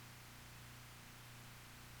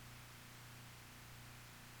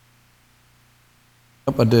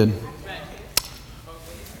Yep, I did.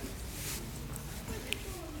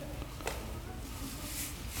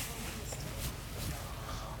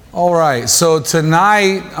 All right, so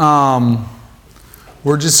tonight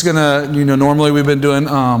we're just gonna, normally we've been doing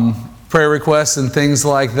prayer requests and things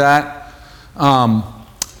like that.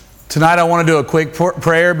 Tonight I want to do a quick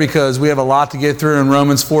prayer because we have a lot to get through in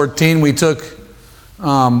Romans 14. We took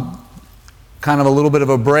kind of a little bit of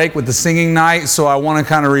a break with the singing night, so I want to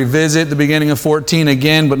kind of revisit the beginning of 14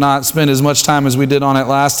 again, but not spend as much time as we did on it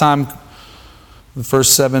last time, the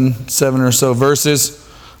first seven or so verses.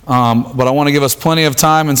 But I want to give us plenty of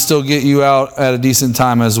time and still get you out at a decent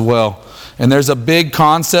time as well. And there's a big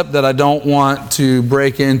concept that I don't want to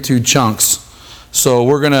break into chunks. So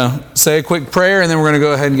we're going to say a quick prayer, and then we're going to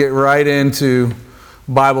go ahead and get right into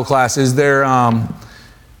Bible class. Is there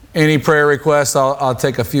any prayer requests? I'll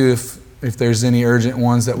take a few if there's any urgent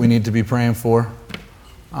ones that we need to be praying for.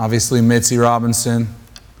 Obviously, Mitzi Robinson.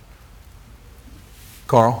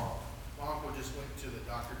 Carl? My uncle just went to the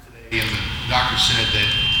doctor today, and the doctor said that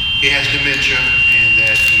he has dementia and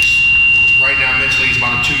that right now mentally he's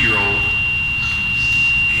about a 2-year-old.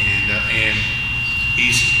 And the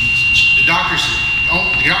doctor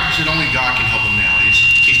said only God can help him now.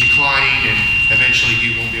 He's declining, and eventually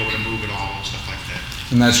he won't be able to move at all and stuff like that.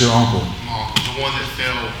 And that's your uncle? My uncle, the one that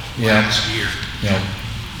fell last year. Yeah.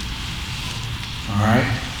 All right.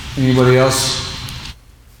 Anybody else?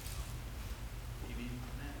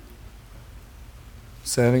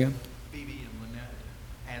 Say it again. Phoebe and Lynette,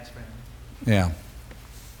 Ad's family. Yeah.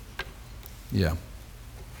 Yeah.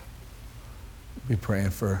 Be praying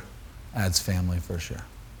for Ad's family for sure.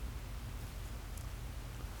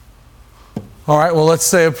 All right, well, let's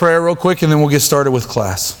say a prayer real quick and then we'll get started with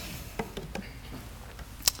class.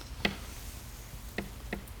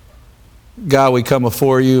 God, we come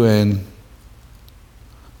before you, and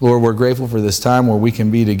Lord, we're grateful for this time where we can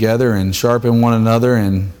be together and sharpen one another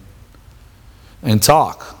and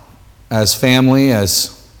talk as family,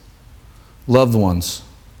 as loved ones,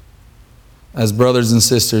 as brothers and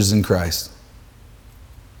sisters in Christ.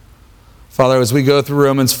 Father, as we go through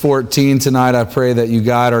Romans 14 tonight, I pray that you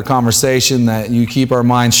guide our conversation, that you keep our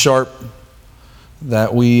minds sharp,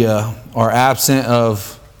 that we are absent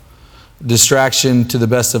of distraction to the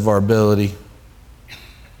best of our ability.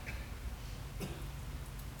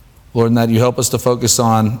 Lord, and that you help us to focus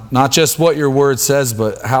on not just what your word says,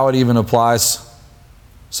 but how it even applies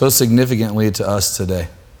so significantly to us today.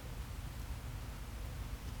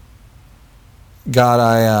 God,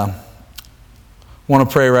 I want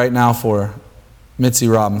to pray right now for Mitzi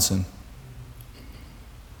Robinson.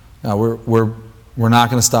 Now, we're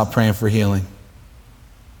not going to stop praying for healing.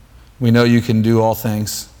 We know you can do all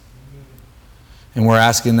things. And we're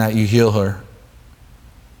asking that you heal her.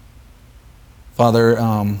 Father,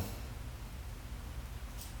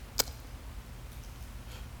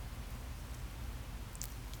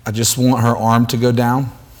 I just want her arm to go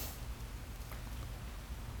down.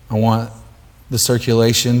 I want the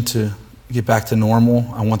circulation to get back to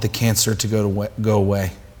normal. I want the cancer to go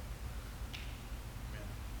away.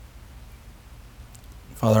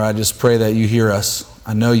 Father, I just pray that you hear us.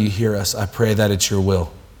 I know you hear us. I pray that it's your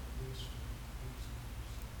will.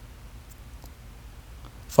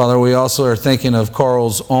 Father, we also are thinking of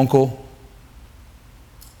Carl's uncle,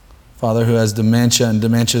 Father, who has dementia, and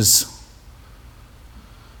dementia's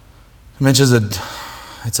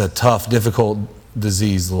it's a tough, difficult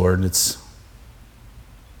disease, Lord. It's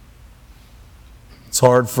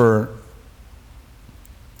hard to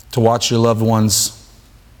watch your loved ones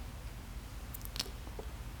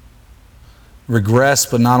regress,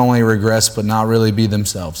 but not only regress, but not really be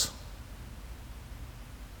themselves.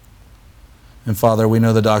 And Father, we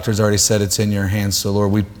know the doctor's already said it's in your hands, so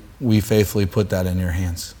Lord, we faithfully put that in your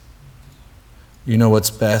hands. You know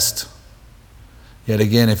what's best. Yet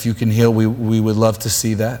again, if you can heal, we would love to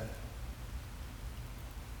see that.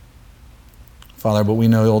 Father, but we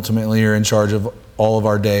know ultimately you're in charge of all of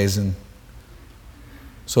our days. And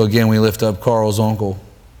so again, we lift up Carl's uncle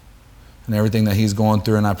and everything that he's going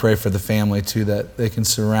through, and I pray for the family too, that they can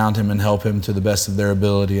surround him and help him to the best of their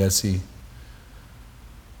ability as he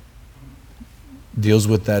deals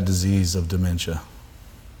with that disease of dementia.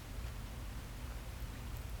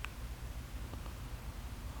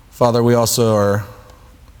 Father, we also are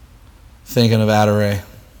thinking of Adare.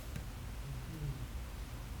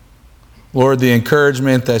 Lord, the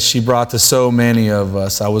encouragement that she brought to so many of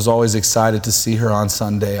us, I was always excited to see her on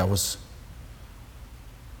Sunday.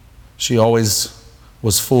 She always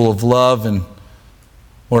was full of love, and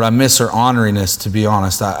Lord, I miss her honoriness, to be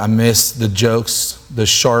honest. I miss the jokes, the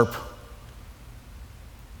sharp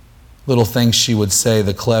little things she would say,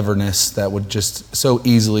 the cleverness that would just so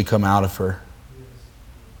easily come out of her.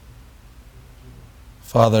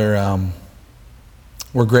 Father,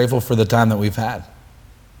 we're grateful for the time that we've had.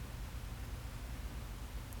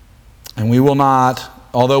 And we will not,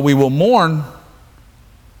 although we will mourn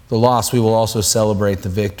the loss, we will also celebrate the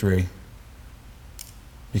victory,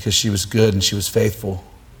 because she was good and she was faithful.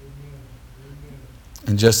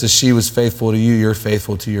 And just as she was faithful to you, you're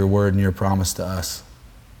faithful to your word and your promise to us.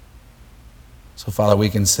 So, Father, we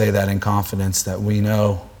can say that in confidence, that we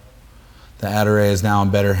know that Adare is now in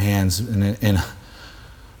better hands, in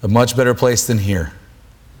a much better place than here.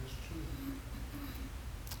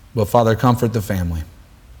 But, Father, comfort the family.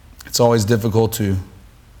 It's always difficult to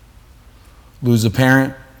lose a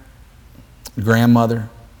parent, a grandmother,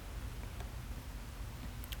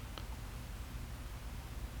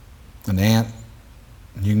 an aunt.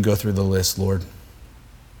 You can go through the list, Lord.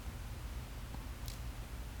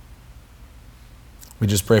 We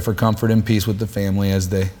just pray for comfort and peace with the family as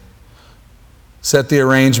they set the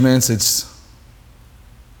arrangements. It's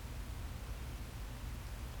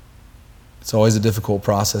always a difficult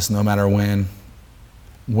process, no matter when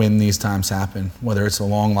these times happen. Whether it's a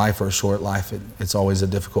long life or a short life, it's always a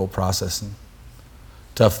difficult process, and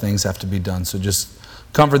tough things have to be done. So just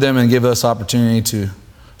comfort them and give us opportunity to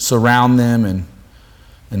surround them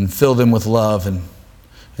and fill them with love and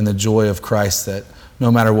the joy of Christ, that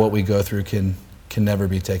no matter what we go through can never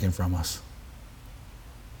be taken from us.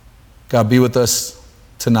 God, be with us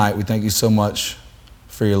tonight. We thank you so much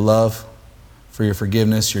for your love, for your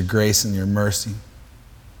forgiveness, your grace, and your mercy.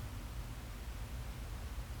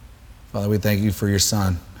 Father, we thank you for your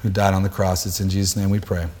Son who died on the cross. It's in Jesus' name we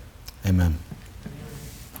pray. Amen.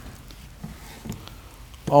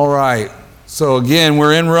 All right. So again,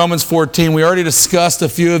 we're in Romans 14. We already discussed a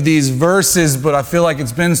few of these verses, but I feel like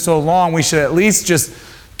it's been so long, we should at least just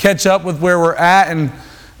catch up with where we're at.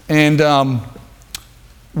 And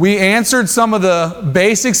we answered some of the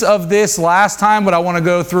basics of this last time, but I want to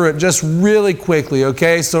go through it just really quickly,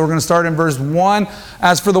 okay? So we're going to start in verse 1.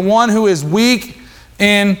 As for the one who is weak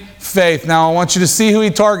in faith. Now I want you to see who he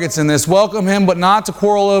targets in this. Welcome him, but not to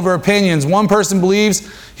quarrel over opinions. One person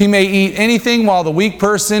believes he may eat anything, while the weak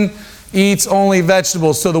person eats only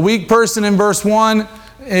vegetables. So the weak person in verse 1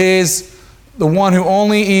 is the one who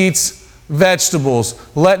only eats vegetables.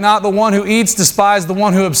 Let not the one who eats despise the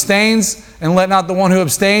one who abstains, and let not the one who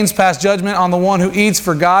abstains pass judgment on the one who eats,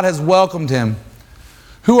 for God has welcomed him.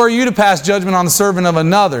 Who are you to pass judgment on the servant of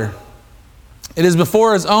another? It is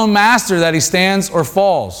before his own master that he stands or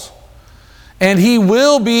falls. And he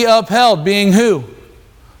will be upheld, being who?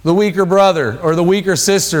 The weaker brother or the weaker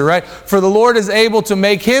sister, right? For the Lord is able to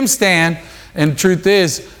make him stand. And the truth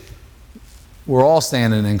is, we're all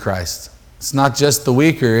standing in Christ. It's not just the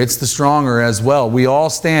weaker, it's the stronger as well. We all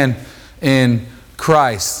stand in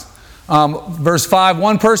Christ. Verse 5,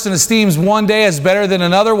 one person esteems one day as better than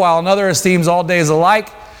another, while another esteems all days alike.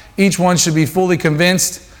 Each one should be fully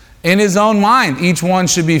convinced in his own mind. Each one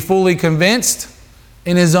should be fully convinced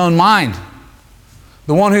in his own mind.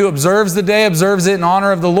 The one who observes the day observes it in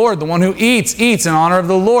honor of the Lord. The one who eats, eats in honor of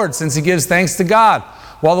the Lord, since he gives thanks to God.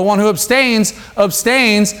 While the one who abstains,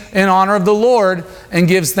 abstains in honor of the Lord and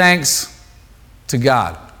gives thanks to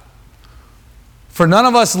God. For none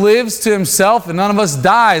of us lives to himself, and none of us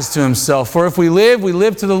dies to himself. For if we live, we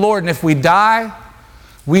live to the Lord. And if we die,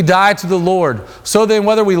 we die to the Lord. So then,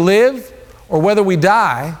 whether we live or whether we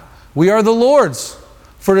die, we are the Lord's.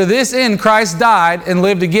 For to this end Christ died and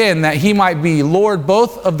lived again, that he might be Lord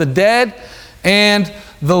both of the dead and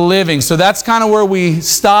the living. So that's kind of where we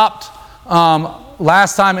stopped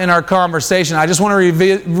last time in our conversation. I just want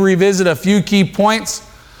to revisit a few key points.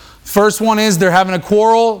 First one is they're having a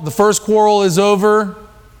quarrel. The first quarrel is over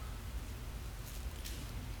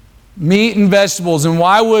meat and vegetables. And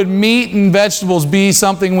why would meat and vegetables be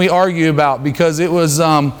something we argue about? Because it was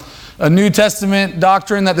a New Testament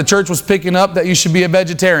doctrine that the church was picking up, that you should be a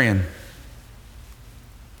vegetarian.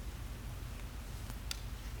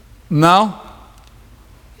 No?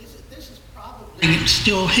 This is probably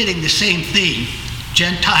still hitting the same theme.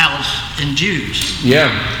 Gentiles and Jews.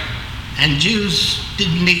 Yeah. And Jews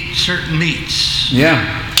didn't eat certain meats.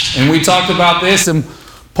 Yeah. And we talked about this, and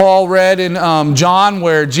Paul read in John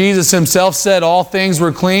where Jesus himself said all things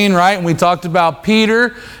were clean, right? And we talked about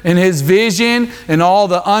Peter and his vision and all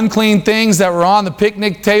the unclean things that were on the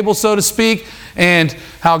picnic table, so to speak, and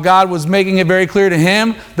how God was making it very clear to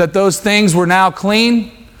him that those things were now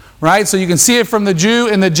clean, right? So you can see it from the Jew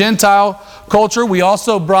and the Gentile culture. We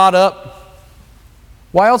also brought up,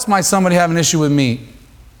 why else might somebody have an issue with meat?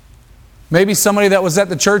 Maybe somebody that was at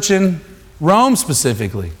the church in Rome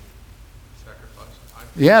specifically. Sacrifice.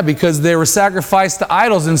 Yeah, because they were sacrificed to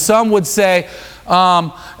idols. And some would say,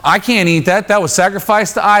 I can't eat that. That was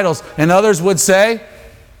sacrificed to idols. And others would say,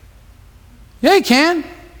 yeah, you can.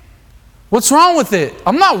 What's wrong with it?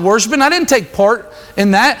 I'm not worshiping. I didn't take part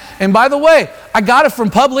in that. And by the way, I got it from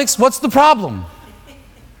Publix. What's the problem?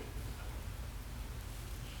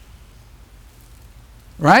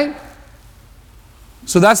 Right?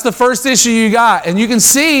 So that's the first issue you got. And you can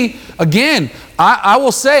see, again, I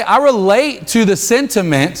will say, I relate to the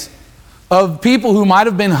sentiment of people who might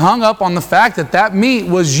have been hung up on the fact that that meat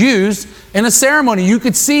was used in a ceremony. You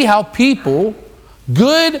could see how people,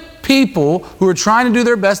 good people who are trying to do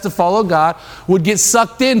their best to follow God, would get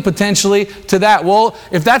sucked in potentially to that. Well,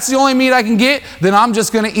 if that's the only meat I can get, then I'm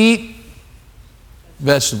just going to eat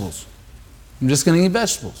vegetables. I'm just going to eat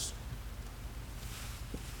vegetables.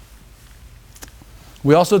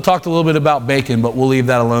 We also talked a little bit about bacon, but we'll leave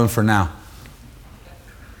that alone for now.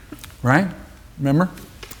 Right? Remember?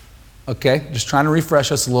 Okay, just trying to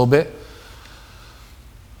refresh us a little bit.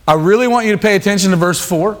 I really want you to pay attention to verse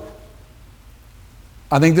 4.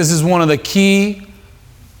 I think this is one of the key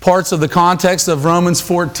parts of the context of Romans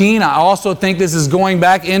 14. I also think this is going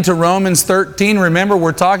back into Romans 13. Remember,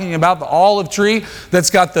 we're talking about the olive tree that's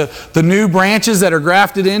got the new branches that are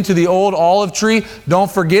grafted into the old olive tree. Don't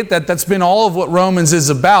forget that that's been all of what Romans is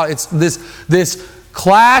about. It's this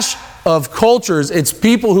clash of cultures. It's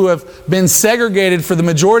people who have been segregated for the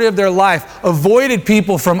majority of their life, avoided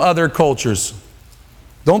people from other cultures.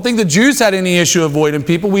 Don't think the Jews had any issue avoiding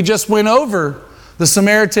people. We just went over the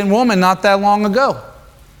Samaritan woman not that long ago.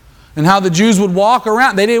 And how the Jews would walk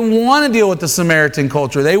around. They didn't want to deal with the Samaritan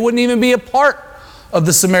culture. They wouldn't even be a part of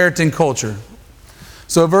the Samaritan culture.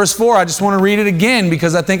 So verse 4, I just want to read it again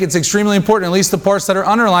because I think it's extremely important, at least the parts that are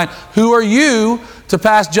underlined. Who are you to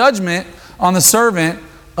pass judgment on the servant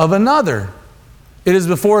of another? It is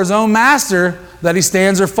before his own master that he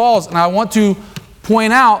stands or falls. And I want to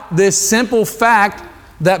point out this simple fact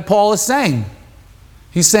that Paul is saying.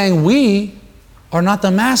 He's saying we are not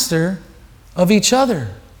the master of each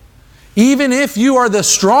other. Even if you are the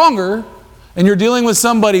stronger and you're dealing with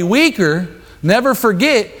somebody weaker, never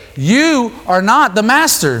forget you are not the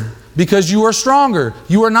master because you are stronger.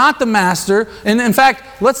 You are not the master. And in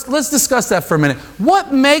fact, let's discuss that for a minute.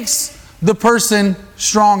 What makes the person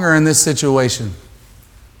stronger in this situation?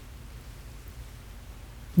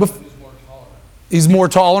 He's more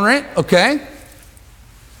tolerant, okay.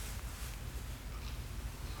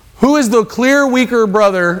 Who is the clear weaker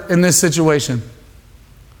brother in this situation?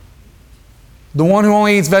 The one who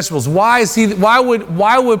only eats vegetables. Why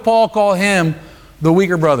would Paul call him the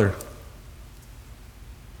weaker brother?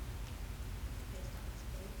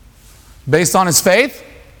 Based on his faith?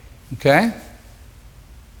 Okay.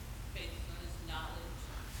 Based on his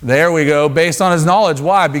knowledge. There we go. Based on his knowledge.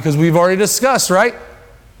 Why? Because we've already discussed, right?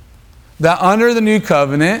 That under the new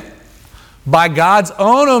covenant, by God's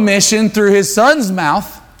own omission through his Son's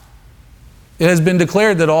mouth, it has been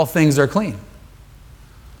declared that all things are clean.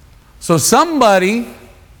 So somebody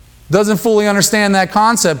doesn't fully understand that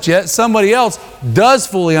concept yet. Somebody else does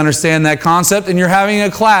fully understand that concept, and you're having a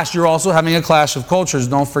clash. You're also having a clash of cultures.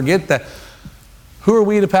 Don't forget that. Who are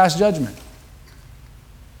we to pass judgment?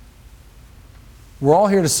 We're all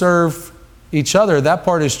here to serve each other. That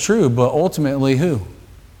part is true, but ultimately who?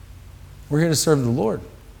 We're here to serve the Lord.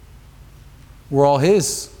 We're all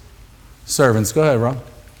His servants. Go ahead, Rob.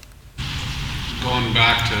 Going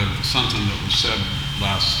back to something that was said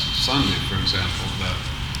last Sunday, for example, that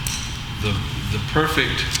the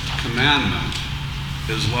perfect commandment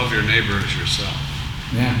is love your neighbor as yourself.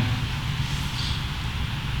 Yeah.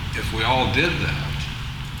 If we all did that,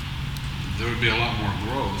 there would be a lot more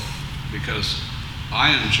growth because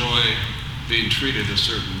I enjoy being treated a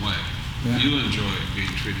certain way. Yeah. You enjoy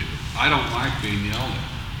being treated. I don't like being yelled at.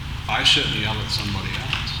 I shouldn't yell at somebody else.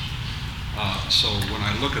 So when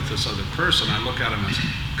I look at this other person, I look at him as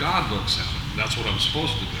God looks at him. That's what I'm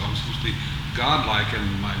supposed to do. I'm supposed to be God-like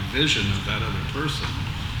in my vision of that other person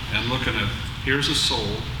and looking at, here's a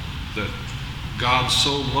soul that God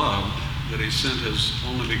so loved that He sent His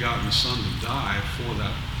only begotten Son to die for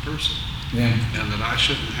that person. Yeah. And that I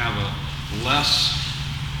shouldn't have a less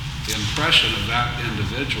impression of that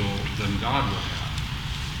individual than God would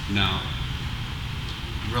have. Now,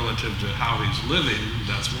 relative to how He's living,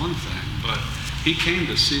 that's one thing, but He came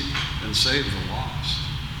to seek and save the lost.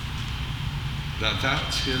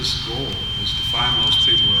 That's His goal, is to find those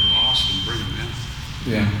people who are lost and bring them in.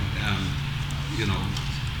 Yeah. And, you know,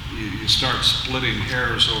 you start splitting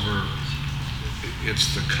hairs over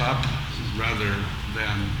it's the cup rather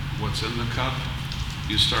than what's in the cup.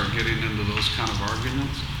 You start getting into those kind of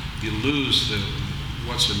arguments. You lose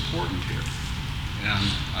what's important here. And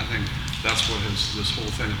I think that's what this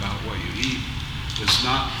whole thing about what you eat, it's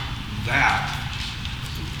not that.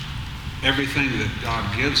 Everything that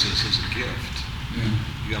God gives us is a gift.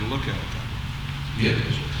 You got to look at it that way. Yeah.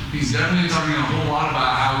 He's definitely talking a whole lot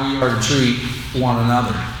about how we are to treat one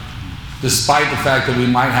another, despite the fact that we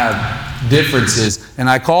might have differences. And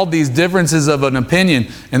I called these differences of an opinion.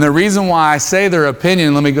 And the reason why I say their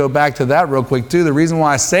opinion, let me go back to that real quick too. The reason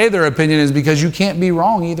why I say their opinion is because you can't be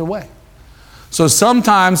wrong either way. So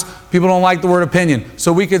sometimes people don't like the word opinion.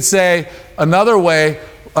 So we could say another way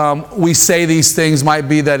we say these things might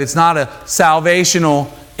be that it's not a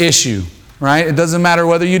salvational issue, right? It doesn't matter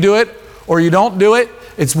whether you do it or you don't do it.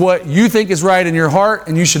 It's what you think is right in your heart,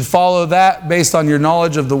 and you should follow that based on your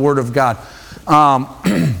knowledge of the Word of God. All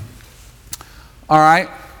right?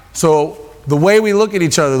 So the way we look at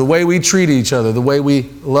each other, the way we treat each other, the way we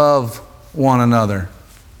love one another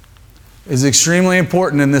is extremely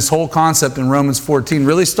important in this whole concept in Romans 14.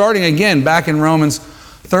 Really starting again back in Romans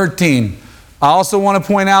 13. I also want to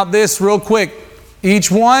point out this real quick.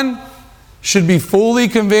 Each one should be fully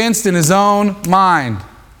convinced in his own mind.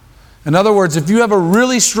 In other words, if you have a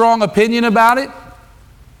really strong opinion about it,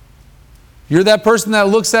 you're that person that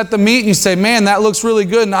looks at the meat and you say, man, that looks really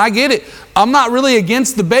good, and I get it. I'm not really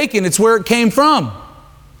against the bacon. It's where it came from.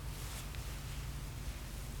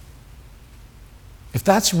 If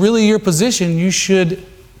that's really your position, you should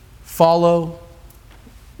follow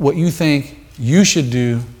what you think you should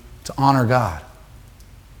do to honor God.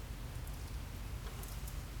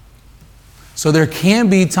 So there can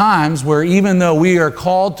be times where even though we are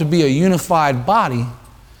called to be a unified body,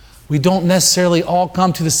 we don't necessarily all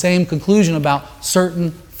come to the same conclusion about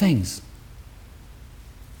certain things.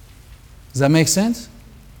 Does that make sense?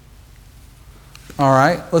 All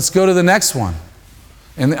right, let's go to the next one.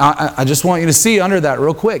 And I just want you to see under that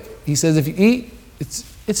real quick. He says if you eat,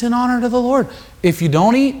 it's in honor to the Lord. If you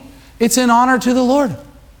don't eat, it's in honor to the Lord.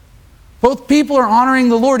 Both people are honoring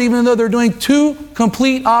the Lord even though they're doing two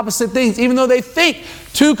complete opposite things, even though they think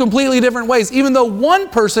two completely different ways, even though one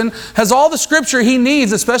person has all the scripture he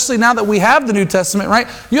needs, especially now that we have the New Testament, right?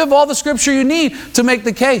 You have all the scripture you need to make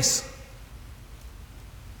the case.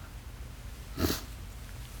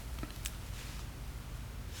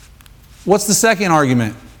 What's the second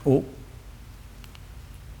argument? Oh.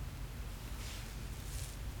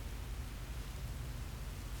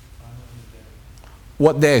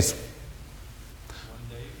 What days?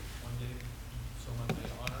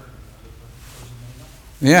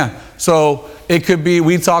 Yeah, so it could be,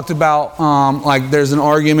 we talked about like there's an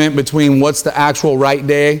argument between what's the actual right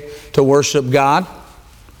day to worship God.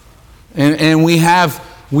 And we have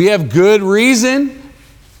good reason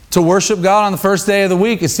to worship God on the first day of the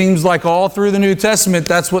week. It seems like all through the New Testament,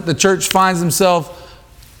 that's what the church finds themselves,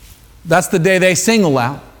 that's the day they single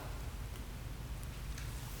out.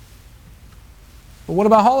 But what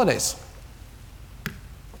about holidays?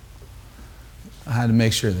 I had to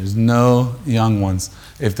make sure there's no young ones.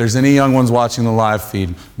 If there's any young ones watching the live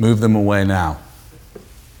feed, move them away now.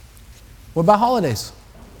 What about holidays?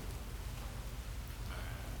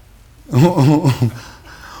 I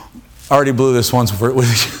already blew this once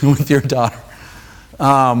with your daughter.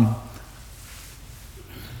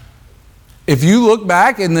 If you look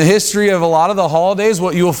back in the history of a lot of the holidays,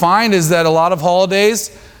 what you'll find is that a lot of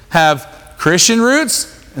holidays have Christian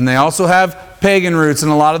roots, and they also have pagan roots.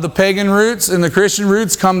 And a lot of the pagan roots and the Christian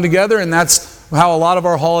roots come together, and that's how a lot of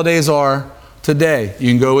our holidays are today. You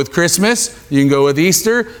can go with Christmas, you can go with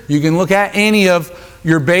Easter, you can look at any of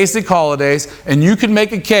your basic holidays, and you can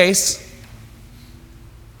make a case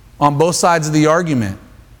on both sides of the argument.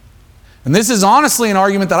 And this is honestly an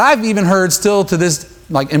argument that I've even heard still to this,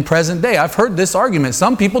 like in present day. I've heard this argument.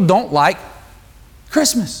 Some people don't like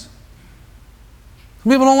Christmas.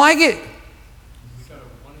 Some people don't like it.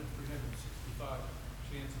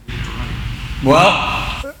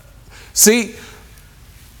 Well, see,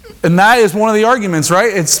 and that is one of the arguments,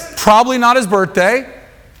 right? It's probably not his birthday.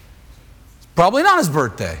 It's probably not his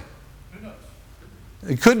birthday.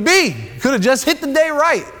 It could be. Could have just hit the day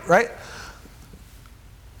right?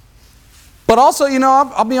 But also, you know,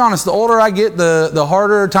 I'll be honest, the older I get, the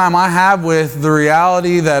harder time I have with the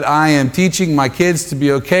reality that I am teaching my kids to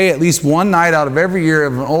be okay at least one night out of every year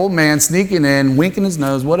of an old man sneaking in, winking his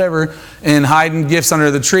nose, whatever, and hiding gifts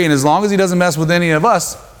under the tree. And as long as he doesn't mess with any of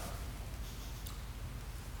us,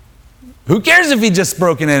 who cares if he just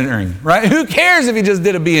broke and entering, right? Who cares if he just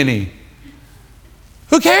did a B&E?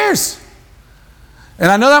 Who cares?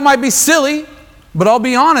 And I know that might be silly, but I'll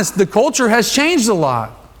be honest, the culture has changed a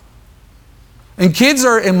lot. And kids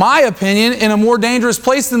are, in my opinion, in a more dangerous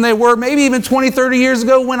place than they were maybe even 20, 30 years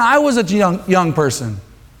ago when I was a young person.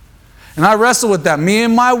 And I wrestle with that. Me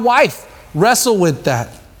and my wife wrestle with that.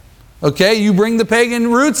 Okay, you bring the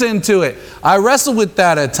pagan roots into it. I wrestle with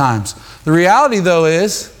that at times. The reality, though,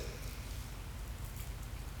 is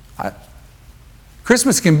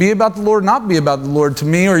Christmas can be about the Lord, not be about the Lord to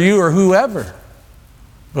me or you or whoever.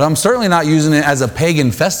 But I'm certainly not using it as a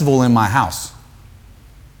pagan festival in my house.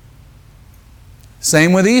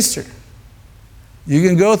 Same with Easter. You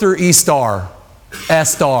can go through Estar,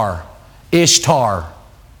 Estar, Ishtar.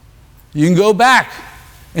 You can go back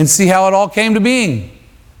and see how it all came to being.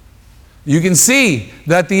 You can see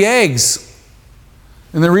that the eggs,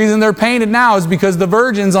 and the reason they're painted now is because the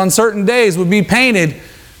virgins on certain days would be painted,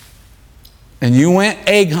 and you went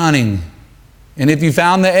egg hunting. And if you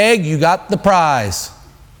found the egg, you got the prize.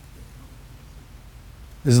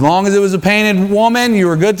 As long as it was a painted woman, you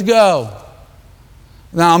were good to go.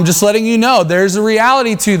 Now, I'm just letting you know, there's a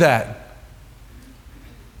reality to that.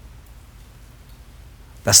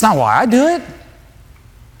 That's not why I do it.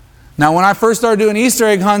 Now, when I first started doing Easter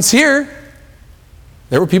egg hunts here,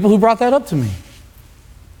 there were people who brought that up to me.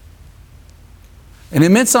 And it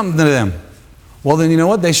meant something to them. Well, then you know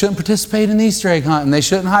what? They shouldn't participate in the Easter egg hunt, and they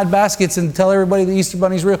shouldn't hide baskets and tell everybody the Easter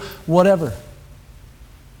Bunny's real. Whatever.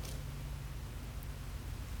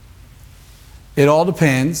 It all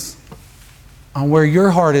depends on where your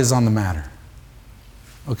heart is on the matter.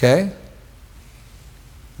 Okay?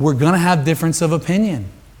 We're going to have difference of opinion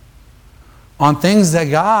on things that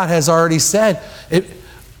God has already said.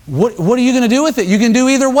 What are you going to do with it? You can do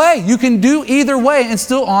either way. You can do either way and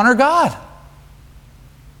still honor God.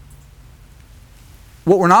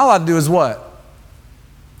 What we're not allowed to do is what?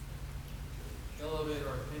 Elevate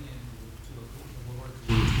our opinion to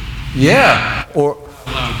the Lord's. Yeah. Or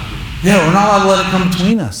we're not allowed to let it come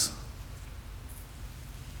between us.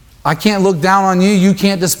 I can't look down on you. You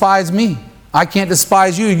can't despise me. I can't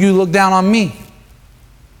despise you. You look down on me.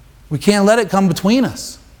 We can't let it come between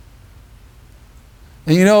us.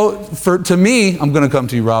 And you know, to me, I'm going to come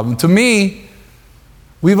to you, Rob. To me,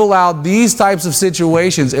 we've allowed these types of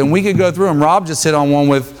situations, and we could go through them. Rob just hit on one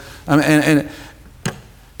with, and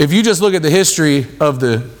if you just look at the history of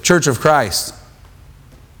the Church of Christ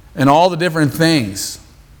and all the different things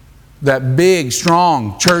that big,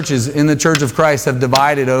 strong churches in the Church of Christ have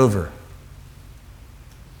divided over.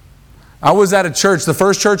 I was at a church, the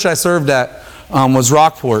first church I served at was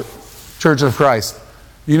Rockport Church of Christ.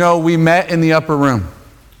 You know, we met in the upper room.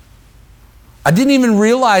 I didn't even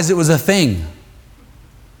realize it was a thing.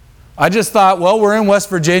 I just thought, well, we're in West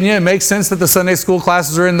Virginia. It makes sense that the Sunday school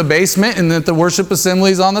classes are in the basement and that the worship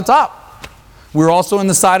assembly is on the top. We were also in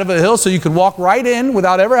the side of a hill, so you could walk right in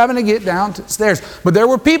without ever having to get downstairs. But there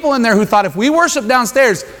were people in there who thought if we worship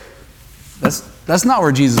downstairs, that's not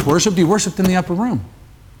where Jesus worshiped. He worshiped in the upper room.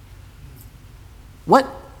 What?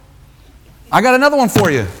 I got another one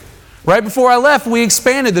for you. Right before I left, we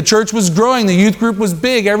expanded. The church was growing. The youth group was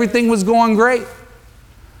big. Everything was going great.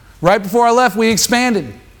 Right before I left, we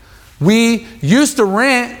expanded. We used to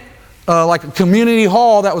rent like a community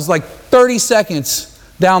hall that was like 30 seconds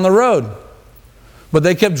down the road. But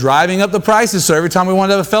they kept driving up the prices, so every time we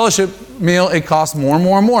wanted to have a fellowship meal, it cost more and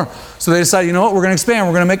more and more. So they decided, you know what, we're going to expand.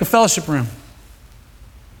 We're going to make a fellowship room.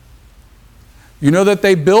 You know that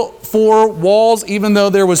they built 4 walls even though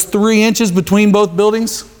there was 3 inches between both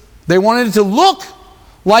buildings? They wanted it to look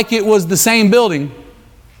like it was the same building.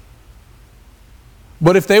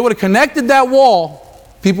 But if they would have connected that wall,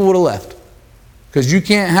 people would have left. Because you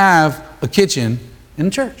can't have a kitchen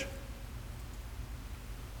in church.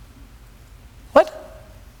 What?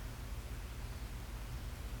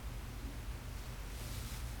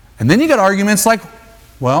 And then you got arguments like,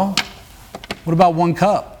 well, what about 1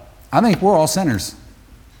 cup? I think we're all sinners.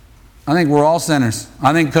 I think we're all sinners.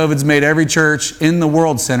 I think COVID's made every church in the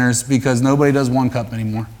world sinners because nobody does 1 cup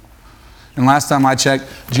anymore. And last time I checked,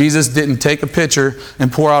 Jesus didn't take a pitcher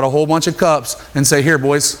and pour out a whole bunch of cups and say, here,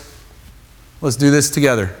 boys, let's do this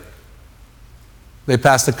together. They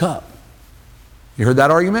passed a cup. You heard that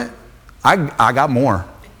argument? I got more.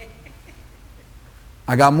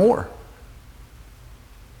 I got more.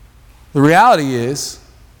 The reality is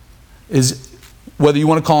whether you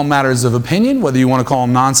want to call them matters of opinion, whether you want to call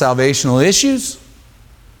them non-salvational issues,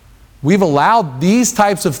 we've allowed these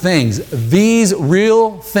types of things, these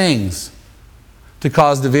real things, to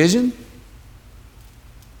cause division,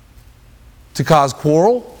 to cause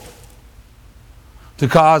quarrel, to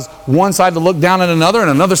cause one side to look down at another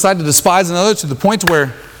and another side to despise another, to the point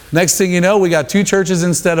where next thing you know, we got 2 churches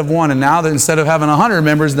instead of 1. And now that instead of having 100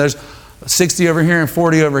 members, there's 60 over here and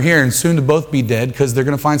 40 over here, and soon to both be dead because they're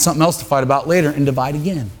going to find something else to fight about later and divide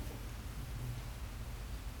again.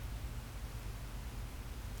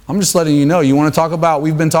 I'm just letting you know. You want to talk about,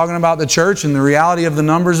 we've been talking about the church and the reality of the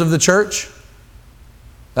numbers of the church?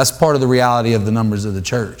 That's part of the reality of the numbers of the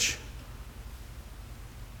church.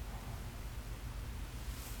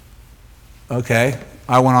 Okay,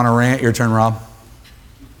 I went on a rant. Your turn, Rob.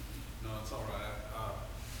 No, it's all right.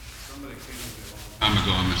 Somebody came to me a long time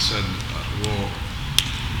ago and said, well,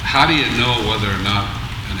 how do you know whether or not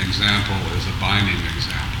an example is a binding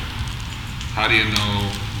example? How do you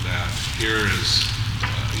know that here is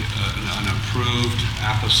an approved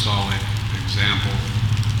apostolic example?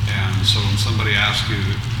 And so when somebody asks you,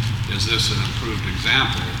 is this an approved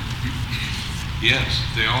example? Yes,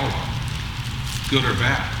 they all are, good or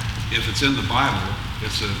bad. If it's in the Bible,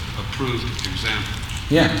 it's an approved example.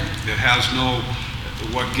 Yeah. It has no,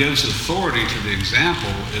 what gives authority to the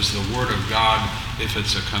example is the Word of God if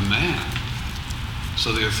it's a command.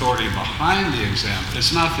 So the authority behind the example,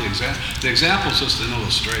 it's not the example. The example is just an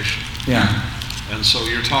illustration. Yeah. And so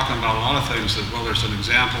you're talking about a lot of things that, well, there's an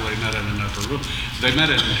example, they met in an upper room. They met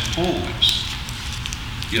in homes.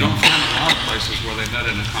 You don't find a lot of places where they met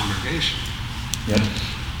in a congregation. Yep.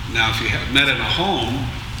 Now, if you met in a home,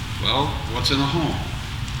 well, what's in a home?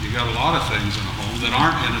 You got a lot of things in a home that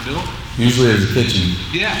aren't in a building. Usually there's a kitchen.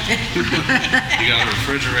 Yeah. You got a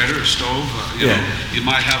refrigerator, a stove, you know, you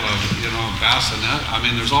might have a bassinet. I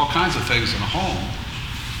mean, there's all kinds of things in a home.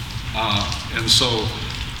 And so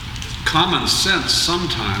common sense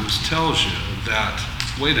sometimes tells you that,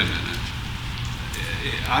 wait a minute,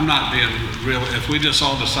 I'm not being real. If we just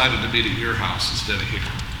all decided to meet at your house instead of here,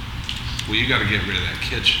 well, you got to get rid of that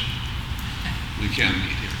kitchen. We can't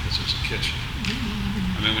meet here because there's a kitchen.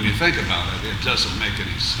 I mean, when you think about it, it doesn't make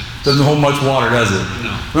any sense. Doesn't hold much water, does it?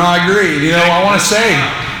 No. No, I agree. You know, I want to say,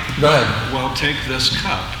 go ahead. Well, take this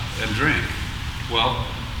cup and drink. Well,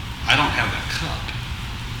 I don't have that cup.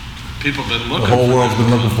 People have been looking. The whole world's been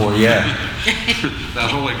looking for it, yeah. That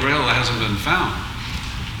Holy Grail hasn't been found.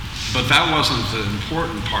 But that wasn't the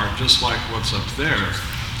important part, just like what's up there.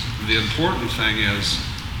 The important thing is,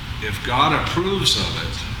 if God approves of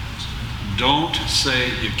it, don't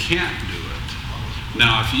say you can't do it.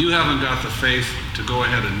 Now, if you haven't got the faith to go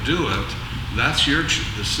ahead and do it, that's your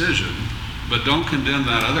decision. But don't condemn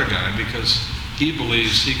that other guy because he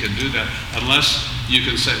believes he can do that, unless you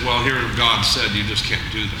can say, well, here God said you just can't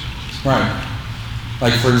do that. Right.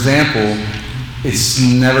 Like, for example, it's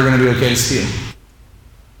never going to be okay to steal.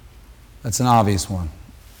 That's an obvious one.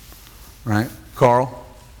 Right? Carl?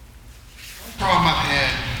 One problem I've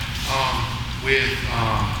had with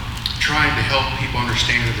trying to help people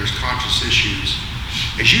understand that there's conscious issues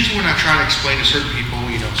is usually when I try to explain to certain people,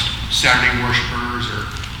 Saturday worshipers or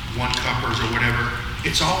one-cuppers or whatever,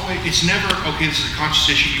 it's never, okay, this is a conscious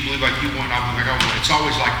issue, you believe like you want, I believe like I want. It's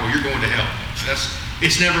always like, well, you're going to hell.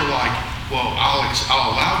 It's never like, well, I'll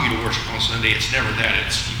allow you to worship on Sunday. It's never that.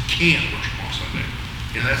 It's you can't worship on Sunday.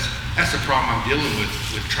 That's the problem I'm dealing with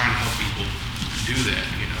trying to help people do that,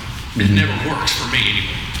 It never works for me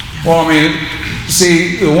anyway. Well, I mean,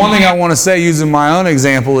 see, the one thing I want to say using my own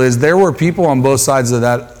example is there were people on both sides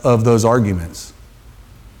of those arguments.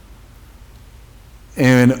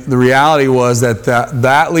 And the reality was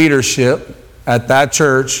that leadership at that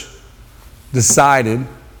church decided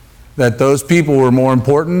that those people were more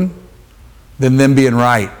important than them being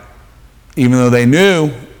right. Even though they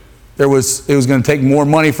knew it was going to take more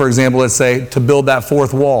money, for example, let's say, to build that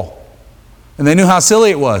fourth wall. And they knew how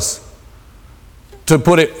silly it was to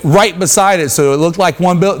put it right beside it so it looked like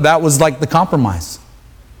one building. That was like the compromise.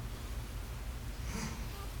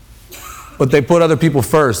 But they put other people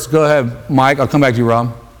first. Go ahead, Mike. I'll come back to you,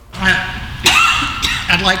 Rob.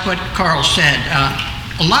 I'd like what Carl said.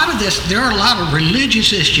 There are a lot of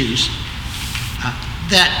religious issues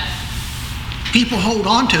that people hold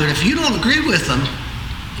on to. And if you don't agree with them,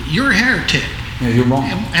 you're a heretic. Yeah, you're wrong.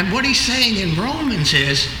 And what he's saying in Romans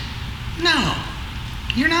is, no,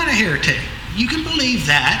 you're not a heretic. You can believe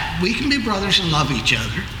that. We can be brothers and love each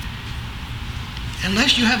other.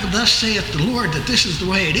 Unless you have a thus saith the Lord that this is the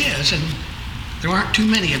way it is, and there aren't too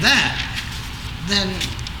many of that, then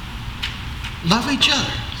love each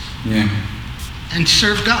other. Yeah. And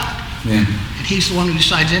serve God. Yeah. And he's the one who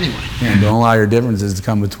decides anyway. Yeah, don't allow your differences to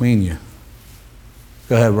come between you.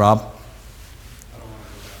 Go ahead, Rob.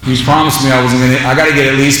 You promised me I got to get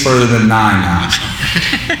at least further than 9 now.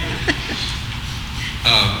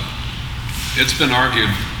 It's been argued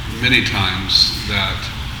many times that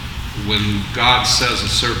when God says a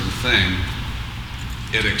certain thing,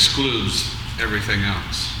 it excludes everything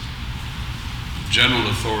else. General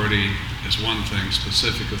authority is one thing,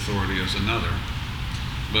 specific authority is another.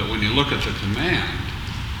 But when you look at the command,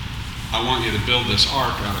 I want you to build this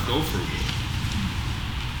ark out of gopher wood.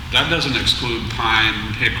 That doesn't exclude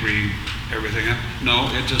pine, hickory, everything.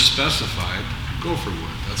 No, it just specified gopher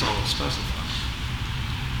wood. That's all it specified.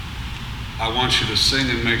 I want you to sing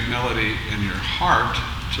and make melody in your heart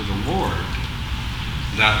to the Lord.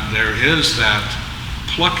 That there is that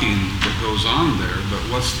plucking that goes on there, but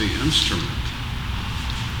what's the instrument?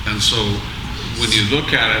 And so when you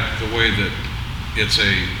look at it the way that it's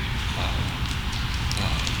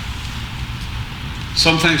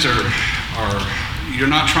some things are you're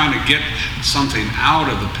not trying to get something out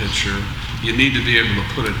of the picture, you need to be able to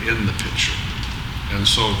put it in the picture. And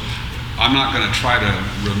so I'm not going to try to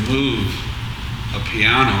remove a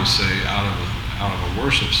piano, say, out of a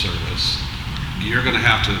worship service. You're going to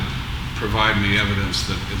have to provide me evidence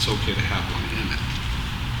that it's okay to have one in it.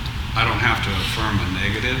 I don't have to affirm a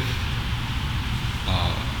negative.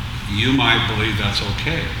 You might believe that's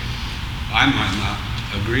okay. I might not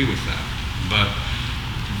agree with that. But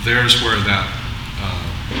there's where that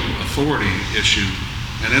authority issue,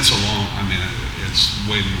 and it's it's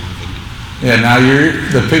way more than Yeah, now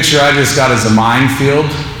the picture I just got is a minefield,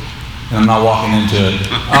 and I'm not walking into it.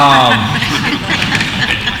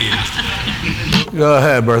 Go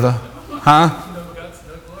ahead, Bertha. Huh?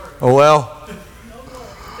 Oh, well,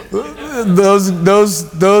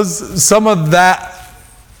 some of that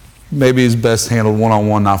maybe is best handled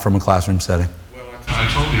one-on-one, not from a classroom setting. Well, I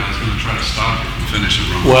told you I was going to try to stop you from finishing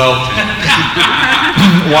wrong. Well,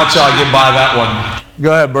 watch out, get by that one.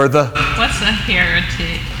 Go ahead, Bertha. What's a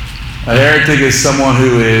heretic? A heretic is someone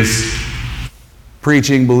who is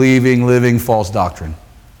preaching, believing, living false doctrine.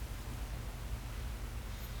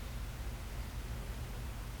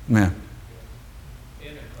 Man.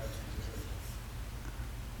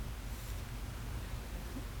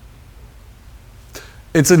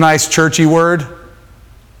 It's a nice churchy word,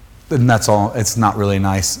 and that's all. It's not really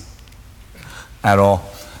nice at all.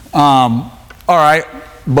 All right,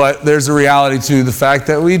 but there's a reality to the fact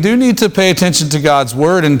that we do need to pay attention to God's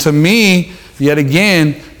word. And to me, yet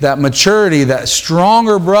again, that maturity, that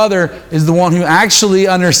stronger brother is the one who actually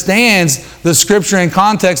understands the scripture and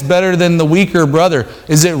context better than the weaker brother.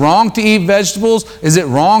 Is it wrong to eat vegetables? Is it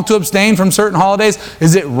wrong to abstain from certain holidays?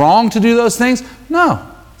 Is it wrong to do those things? No,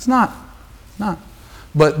 it's not. It's not.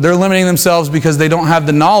 But they're limiting themselves because they don't have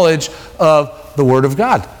the knowledge of the Word of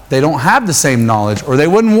God. They don't have the same knowledge, or they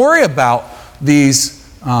wouldn't worry about these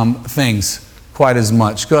things quite as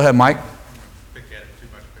much. Go ahead, Mike. Pick at it too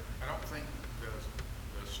much, but I don't think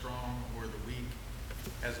the strong or the weak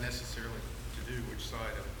has necessarily to do which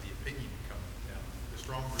side of the opinion you come down. The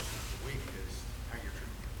strong versus the weak is how you're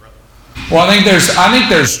treating your brother. Well,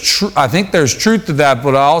 I think there's truth to that,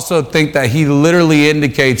 but I also think that he literally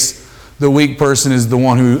indicates the weak person is the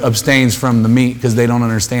one who abstains from the meat because they don't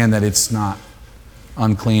understand that it's not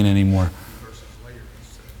unclean anymore.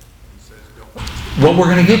 Well,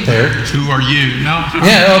 we're going to get there. Who are you? No.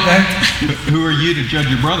 Yeah, okay. Who are you to judge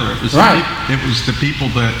your brother? It was Right. It was the people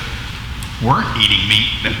that weren't eating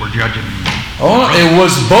meat that were judging. Oh, it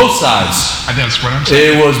was both sides. That's what I'm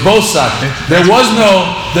saying. It was both sides. There was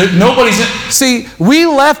nobody's. See, we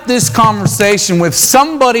left this conversation with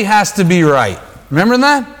somebody has to be right. Remember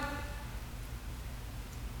that?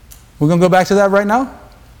 We're going to go back to that right now?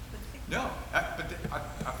 No, but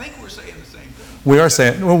I think we're saying the same thing. We are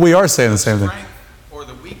saying the same thing. The strength or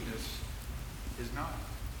the weakness is not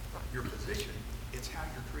your position, it's how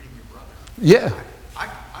you're treating your brother. Yeah.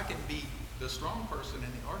 I can be the strong person in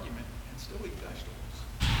the argument and still eat vegetables.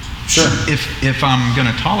 Sure. If I'm going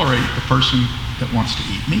to tolerate the person that wants to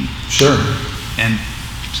eat meat, Sure. and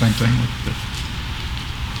same thing with the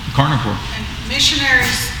carnivore. And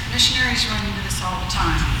missionaries run into this all the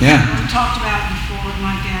time. Yeah. We talked about it before when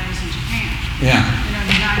my dad was in Japan. Yeah. You know, in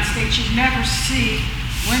the United States, you never see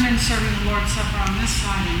women serving the Lord's Supper on this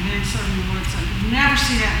side and men serving the Lord's Supper. You never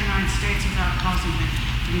see that in the United States without causing pain.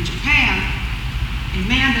 But in Japan, a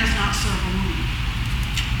man does not serve a woman.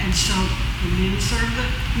 And so the men serve the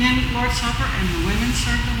men Lord's Supper and the women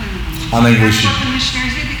serve the women the Lord's I think we Supper. That's should- what the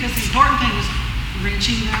missionaries did, because the important thing was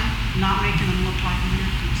reaching them, not making them look like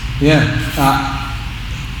Americans. Yeah.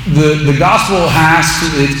 The gospel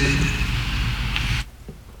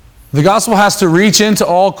has to reach into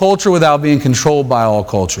all culture without being controlled by all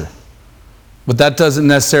culture. But that doesn't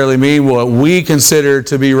necessarily mean what we consider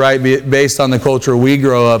to be right based on the culture we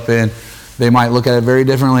grow up in. They might look at it very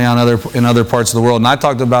differently in other parts of the world. And I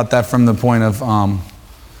talked about that from the point of,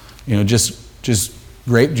 just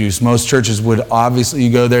grape juice. Most churches would obviously,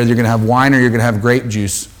 you go there, you're going to have wine or you're going to have grape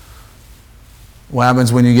juice. What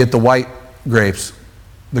happens when you get the white grapes?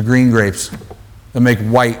 The green grapes that make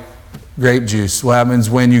white grape juice. What happens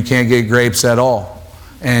when you can't get grapes at all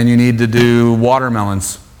and you need to do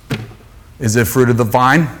watermelons? Is it fruit of the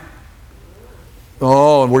vine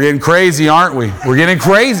Oh, we're getting crazy, aren't we? We're getting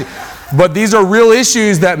crazy. But these are real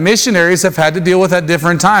issues that missionaries have had to deal with at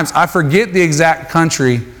different times. I forget the exact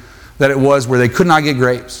country that it was where they could not get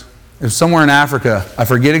grapes. It was somewhere in Africa. I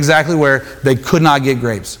forget exactly where. They could not get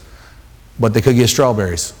grapes. But they could get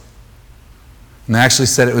strawberries. And they actually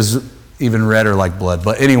said it was even redder like blood.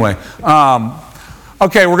 But anyway,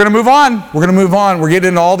 okay, we're going to move on. We're going to move on. We're getting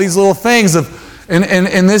into all these little things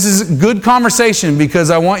and this is good conversation because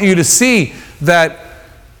I want you to see that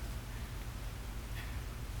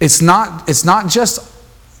it's not just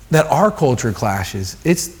that our culture clashes.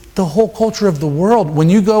 It's the whole culture of the world. When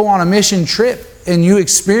you go on a mission trip and you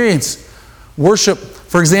experience worship,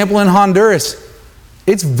 for example, in Honduras,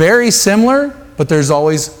 it's very similar, but there's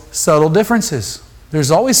always subtle differences.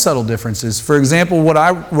 There's always subtle differences. For example, what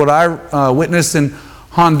I witnessed in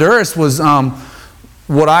Honduras was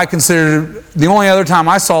what I considered, the only other time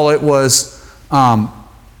I saw it was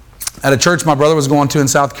at a church my brother was going to in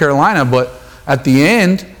South Carolina, but at the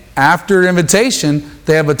end, after invitation,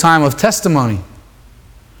 they have a time of testimony.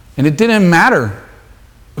 And it didn't matter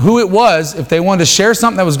who it was, if they wanted to share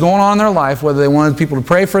something that was going on in their life, whether they wanted people to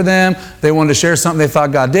pray for them, they wanted to share something they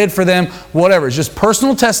thought God did for them, whatever. It's just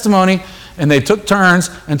personal testimony, and they took turns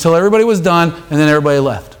until everybody was done, and then everybody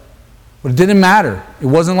left. But it didn't matter. It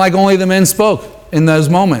wasn't like only the men spoke in those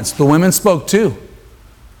moments. The women spoke too.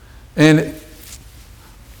 And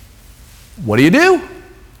what do you do?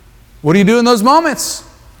 What do you do in those moments?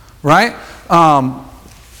 Right? And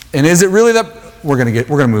is it really that... We're going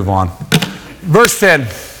to move on. Verse 10.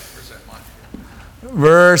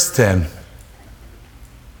 Verse 10.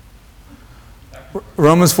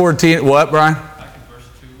 Romans 14. What, Brian?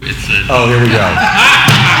 Oh, here we go.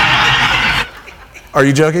 Are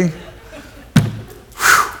you joking?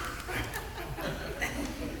 Whew.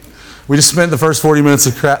 We just spent the first 40 minutes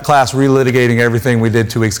of class relitigating everything we did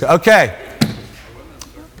 2 weeks ago. Okay.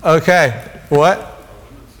 Okay. What?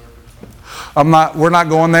 We're not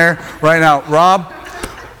going there right now. Rob?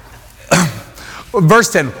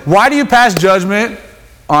 Verse 10. Why do you pass judgment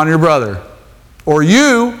on your brother? Or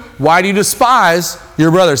you, why do you despise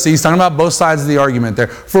your brother? See, he's talking about both sides of the argument there.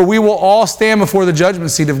 For we will all stand before the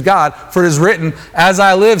judgment seat of God. For it is written, as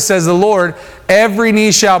I live, says the Lord, every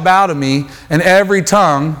knee shall bow to me, and every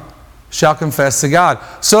tongue shall confess to God.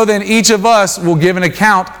 So then each of us will give an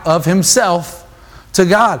account of himself to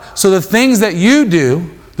God. So the things that you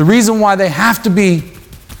do, the reason why they have to be,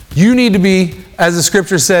 you need to be, as the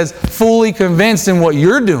scripture says, fully convinced in what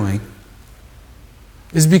you're doing,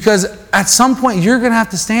 is because at some point you're going to have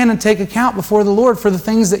to stand and take account before the Lord for the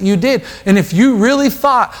things that you did. And if you really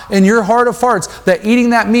thought in your heart of hearts that eating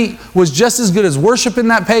that meat was just as good as worshiping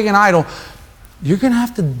that pagan idol, you're going to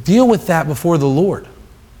have to deal with that before the Lord.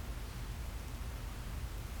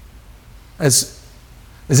 Is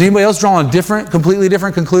anybody else drawing a completely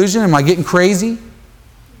different conclusion? Am I getting crazy?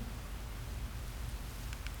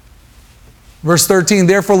 Verse 13,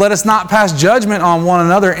 therefore let us not pass judgment on one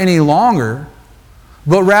another any longer,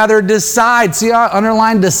 but rather decide. See, I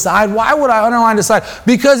underlined decide. Why would I underline decide?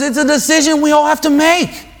 Because it's a decision we all have to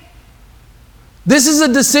make. This is a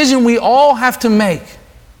decision we all have to make.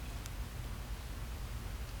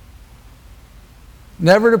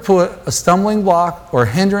 Never to put a stumbling block or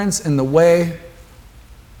hindrance in the way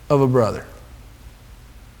of a brother.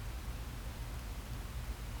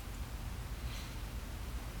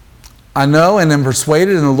 I know and am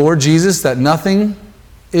persuaded in the Lord Jesus that nothing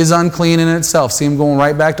is unclean in itself. See him going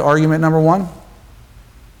right back to argument number 1?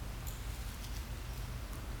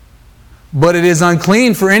 But it is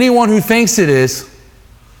unclean for anyone who thinks it is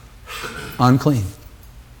unclean.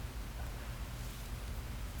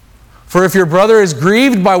 For if your brother is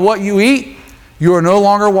grieved by what you eat, you are no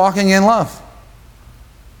longer walking in love.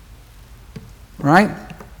 Right?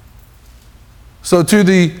 So to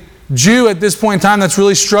the Jew at this point in time that's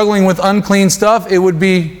really struggling with unclean stuff, it would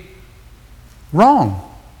be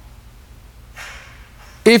wrong.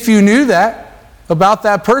 If you knew that about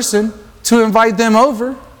that person, to invite them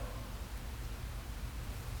over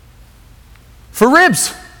for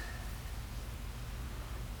ribs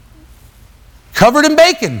covered in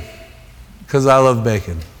bacon, because I love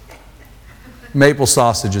bacon. Maple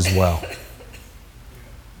sausage as well.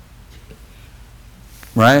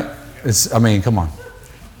 Right? Come on.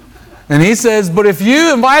 And he says, but if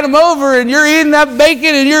you invite them over and you're eating that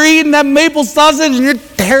bacon and you're eating that maple sausage and you're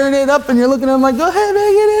tearing it up and you're looking at them like, go ahead,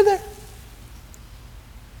 man, get in there.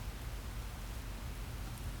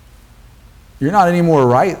 You're not any more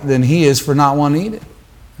right than he is for not wanting to eat it.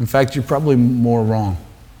 In fact, you're probably more wrong.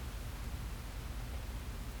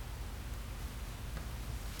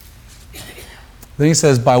 Then he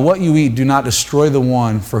says, by what you eat, do not destroy the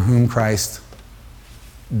one for whom Christ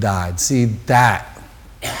died. See, that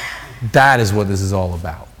is what this is all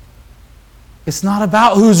about. It's not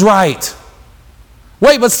about who's right.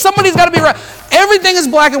 Wait, but somebody's got to be right. Everything is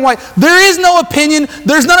black and white. There is no opinion.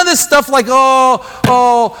 There's none of this stuff like,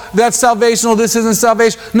 oh, that's salvational, this isn't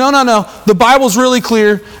salvation. No. The Bible's really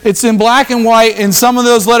clear. It's in black and white, and some of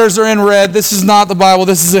those letters are in red. This is not the Bible.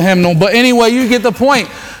 This is a hymnal. But anyway, you get the point.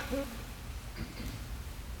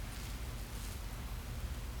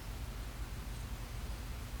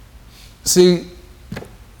 See,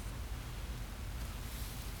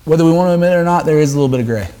 whether we want to admit it or not, there is a little bit of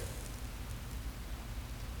gray.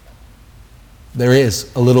 There is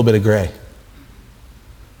a little bit of gray.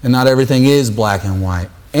 And not everything is black and white.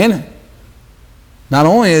 And not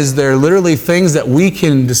only is there literally things that we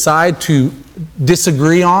can decide to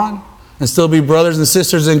disagree on and still be brothers and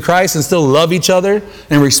sisters in Christ and still love each other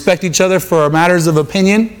and respect each other for our matters of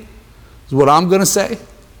opinion, is what I'm going to say.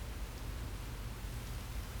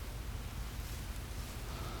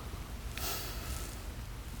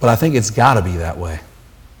 But I think it's got to be that way.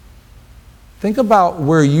 Think about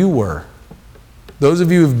where you were. Those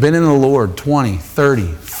of you who've been in the Lord 20,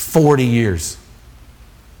 30, 40 years.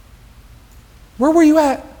 Where were you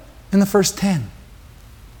at in the first 10?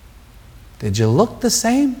 Did you look the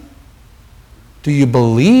same? Do you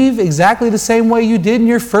believe exactly the same way you did in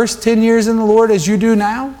your first 10 years in the Lord as you do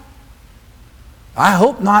now? I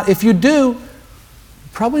hope not. If you do, you're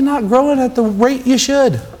probably not growing at the rate you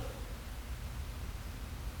should.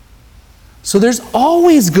 So there's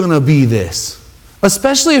always going to be this.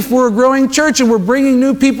 Especially if we're a growing church and we're bringing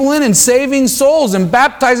new people in and saving souls and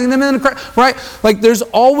baptizing them into Christ, right? Like there's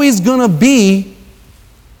always going to be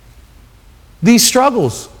these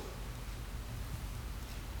struggles.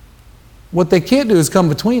 What they can't do is come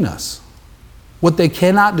between us. What they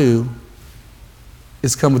cannot do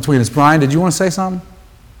is come between us. Brian, did you want to say something?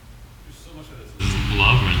 There's so much of this is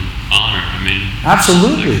love and honor. I mean,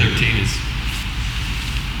 absolutely. Like 13 is,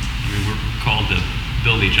 we're called to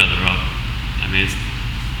build each other up. I mean,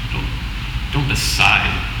 don't decide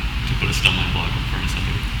to put a stumbling block in front of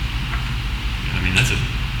somebody. I mean, that's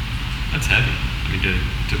heavy. I mean,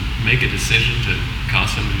 to make a decision to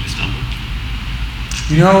cause somebody to stumble.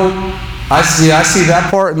 You know, I see that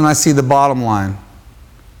part, and then I see the bottom line.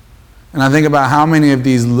 And I think about how many of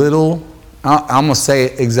these little, I'm going to say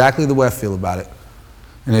it exactly the way I feel about it.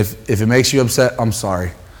 And if it makes you upset, I'm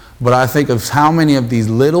sorry. But I think of how many of these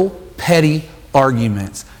little petty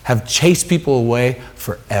arguments have chased people away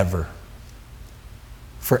forever.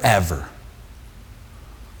 Forever.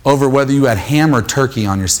 Over whether you had ham or turkey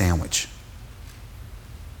on your sandwich.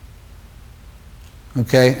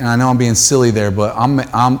 Okay? And I know I'm being silly there, but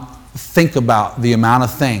I'm think about the amount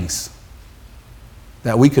of things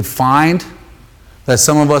that we could find that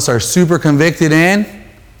some of us are super convicted in.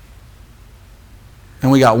 And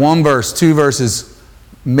we got 1 verse, 2 verses,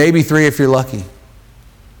 maybe 3 if you're lucky.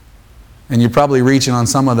 And you're probably reaching on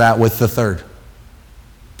some of that with the 3rd.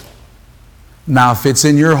 Now, if it's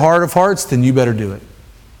in your heart of hearts, then you better do it.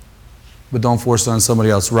 But don't force it on somebody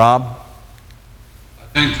else. Rob? I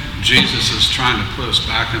think Jesus is trying to put us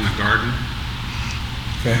back in the garden.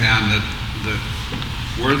 Okay. And that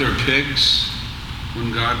were there pigs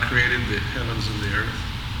when God created the heavens and the earth?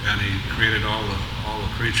 And He created all the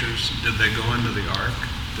creatures. Did they go into the ark?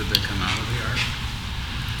 Did they come out of the ark?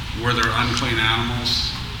 Were there unclean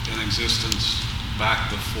animals in existence back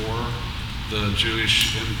before the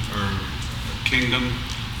Jewish kingdom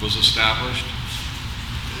was established?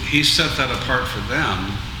 He set that apart for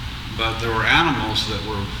them, but there were animals that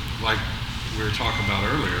were, like we were talking about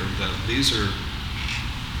earlier, that these are,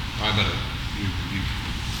 I better,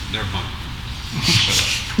 never mind.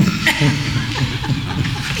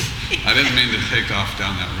 I didn't mean to take off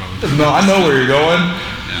down that road. No, I know where you're going.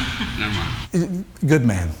 Yeah, never mind. Good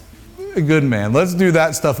man. Good man. Let's do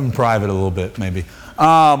that stuff in private a little bit, maybe.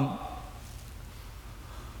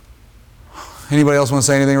 Anybody else want to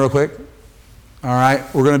say anything real quick? All right.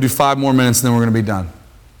 We're going to do 5 more minutes and then we're going to be done.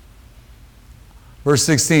 Verse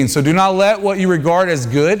 16. So do not let what you regard as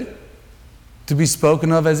good to be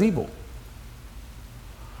spoken of as evil.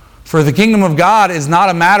 For the kingdom of God is not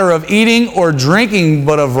a matter of eating or drinking,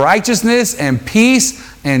 but of righteousness and peace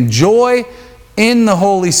and joy in the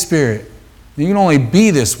Holy Spirit. You can only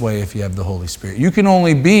be this way if you have the Holy Spirit. You can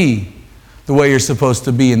only be the way you're supposed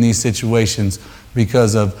to be in these situations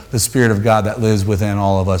because of the Spirit of God that lives within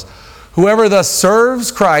all of us. Whoever thus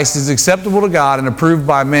serves Christ is acceptable to God and approved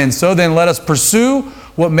by men. So then let us pursue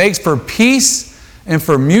what makes for peace and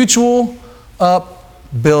for mutual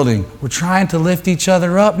upbuilding. We're trying to lift each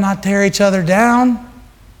other up, not tear each other down.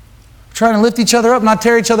 Trying to lift each other up, not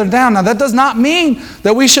tear each other down. Now, that does not mean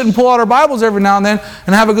that we shouldn't pull out our Bibles every now and then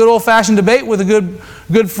and have a good old-fashioned debate with a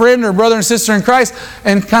good friend or brother and sister in Christ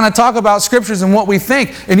and kind of talk about scriptures and what we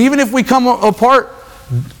think. And even if we come apart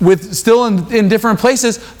with still in different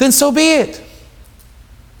places, then so be it.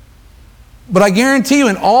 But I guarantee you,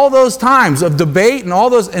 in all those times of debate and all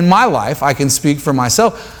those in my life, I can speak for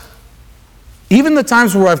myself, even the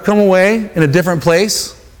times where I've come away in a different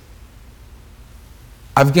place,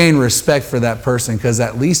 I've gained respect for that person because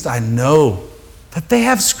at least I know that they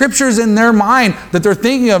have scriptures in their mind that they're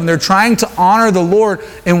thinking of and they're trying to honor the Lord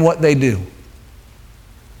in what they do.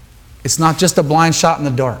 It's not just a blind shot in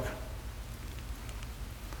the dark.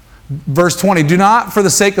 Verse 20, do not for the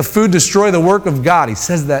sake of food destroy the work of God. He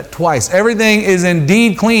says that twice. Everything is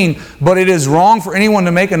indeed clean, but it is wrong for anyone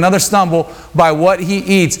to make another stumble by what he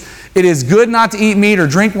eats. It is good not to eat meat or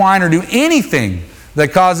drink wine or do anything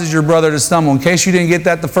that causes your brother to stumble. In case you didn't get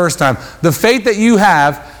that the first time. The faith that you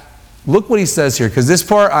have, look what he says here, because this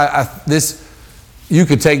part, you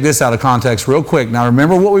could take this out of context real quick. Now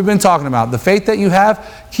remember what we've been talking about. The faith that you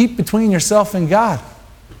have, keep between yourself and God.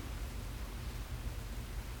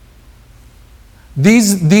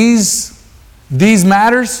 These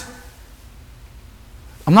matters,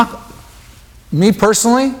 me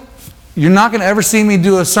personally, you're not going to ever see me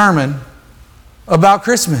do a sermon about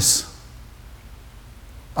Christmas.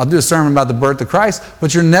 I'll do a sermon about the birth of Christ,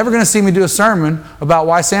 but you're never going to see me do a sermon about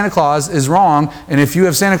why Santa Claus is wrong, and if you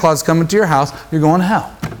have Santa Claus coming to your house, you're going to hell.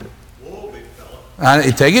 Whoa, big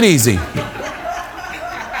fella. Take it easy.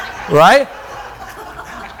 Right?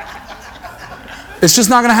 It's just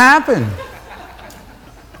not going to happen.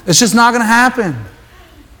 It's just not going to happen.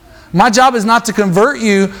 My job is not to convert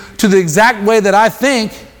you to the exact way that I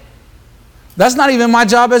think. That's not even my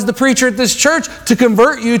job as the preacher at this church, to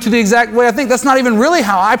convert you to the exact way I think. That's not even really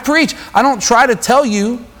how I preach. I don't try to tell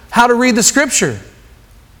you how to read the Scripture.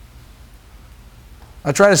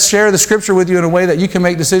 I try to share the Scripture with you in a way that you can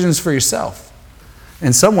make decisions for yourself.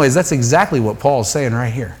 In some ways, that's exactly what Paul is saying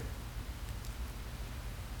right here.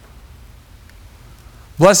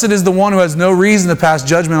 Blessed is the one who has no reason to pass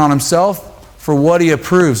judgment on himself for what he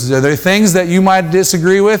approves. Are there things that you might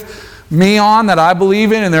disagree with me on that I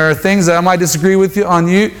believe in, and there are things that I might disagree with you on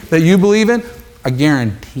that you believe in? I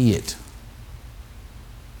guarantee it.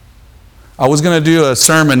 I was going to do a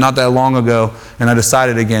sermon not that long ago, and I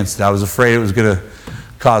decided against it. I was afraid it was going to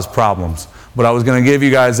cause problems. But I was going to give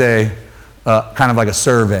you guys a kind of like a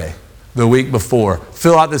survey the week before.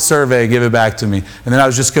 Fill out this survey, give it back to me. And then I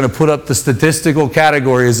was just going to put up the statistical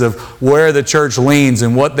categories of where the church leans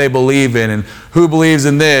and what they believe in and who believes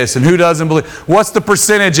in this and who doesn't believe. What's the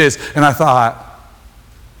percentages? And I thought,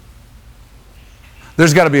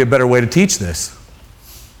 there's got to be a better way to teach this.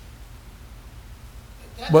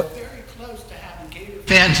 That's very close to having Gator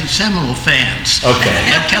fans and Seminole fans.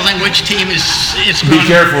 Okay. And telling which team it's Be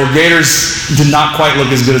careful. Gators did not quite look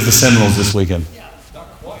as good as the Seminoles this weekend.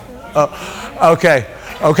 Okay.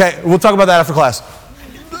 We'll talk about that after class.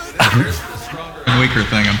 There's the stronger and weaker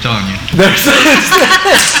thing, I'm telling you.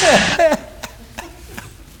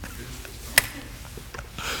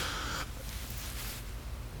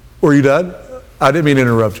 Were you done? I didn't mean to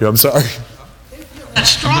interrupt you. I'm sorry.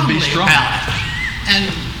 That's strongly strong. about it.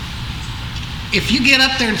 And if you get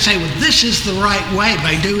up there and say, well, this is the right way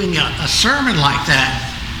by doing a sermon like that,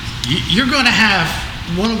 you're going to have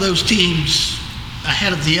one of those teams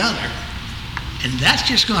ahead of the other. And that's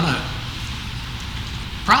just going to,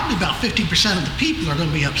 probably about 50% of the people are going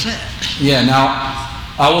to be upset. Yeah, now,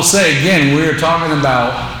 I will say again, we're talking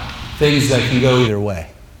about things that can go either way.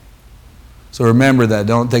 So remember that.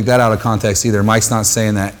 Don't take that out of context either. Mike's not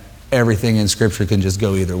saying that everything in Scripture can just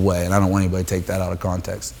go either way, and I don't want anybody to take that out of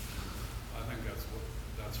context. I think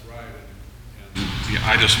that's right. And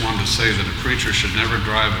I just wanted to say that a preacher should never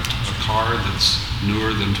drive a car that's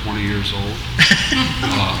newer than 20 years old.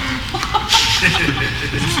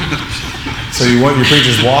 So you want your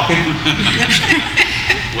preachers walking?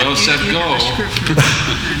 Well said, go.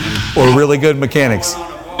 Or really good mechanics? No,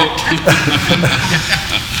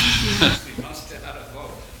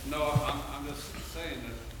 I'm just saying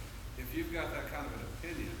that if you've got that kind of an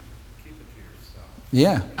opinion, keep it to yourself.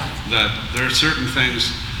 Yeah. That there are certain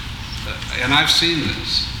things, and I've seen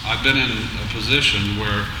this. I've been in a position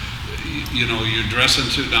where, you know, you're dressing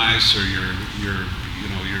too nice, or you're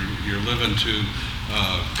living too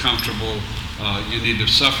comfortable. You need to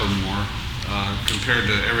suffer more compared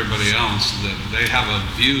to everybody else. That they have a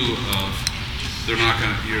view of you're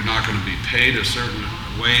not going to be paid a certain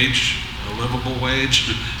wage, a livable wage.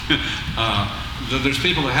 There's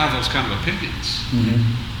people that have those kind of opinions,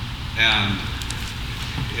 and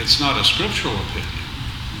it's not a scriptural opinion.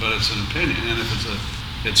 but it's an opinion, and if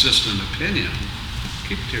it's just an opinion,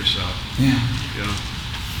 keep it to yourself. Yeah. You know.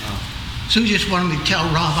 Sue just wanted me to tell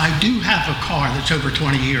Rob I do have a car that's over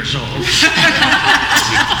 20 years old.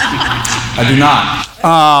 I do not.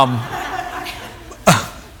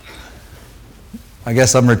 I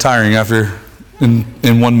guess I'm retiring after in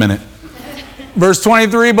 1 minute. Verse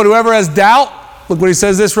 23, but whoever has doubt, look what he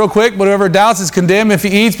says this real quick, but whoever doubts is condemned if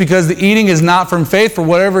he eats, because the eating is not from faith, for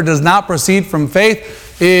whatever does not proceed from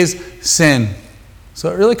faith is sin. So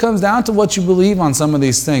it really comes down to what you believe on some of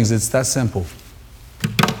these things. It's that simple.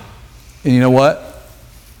 And you know what?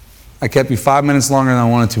 I kept you 5 minutes longer than I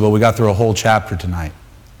wanted to, but we got through a whole chapter tonight.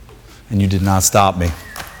 And you did not stop me.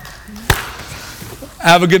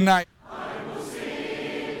 Have a good night.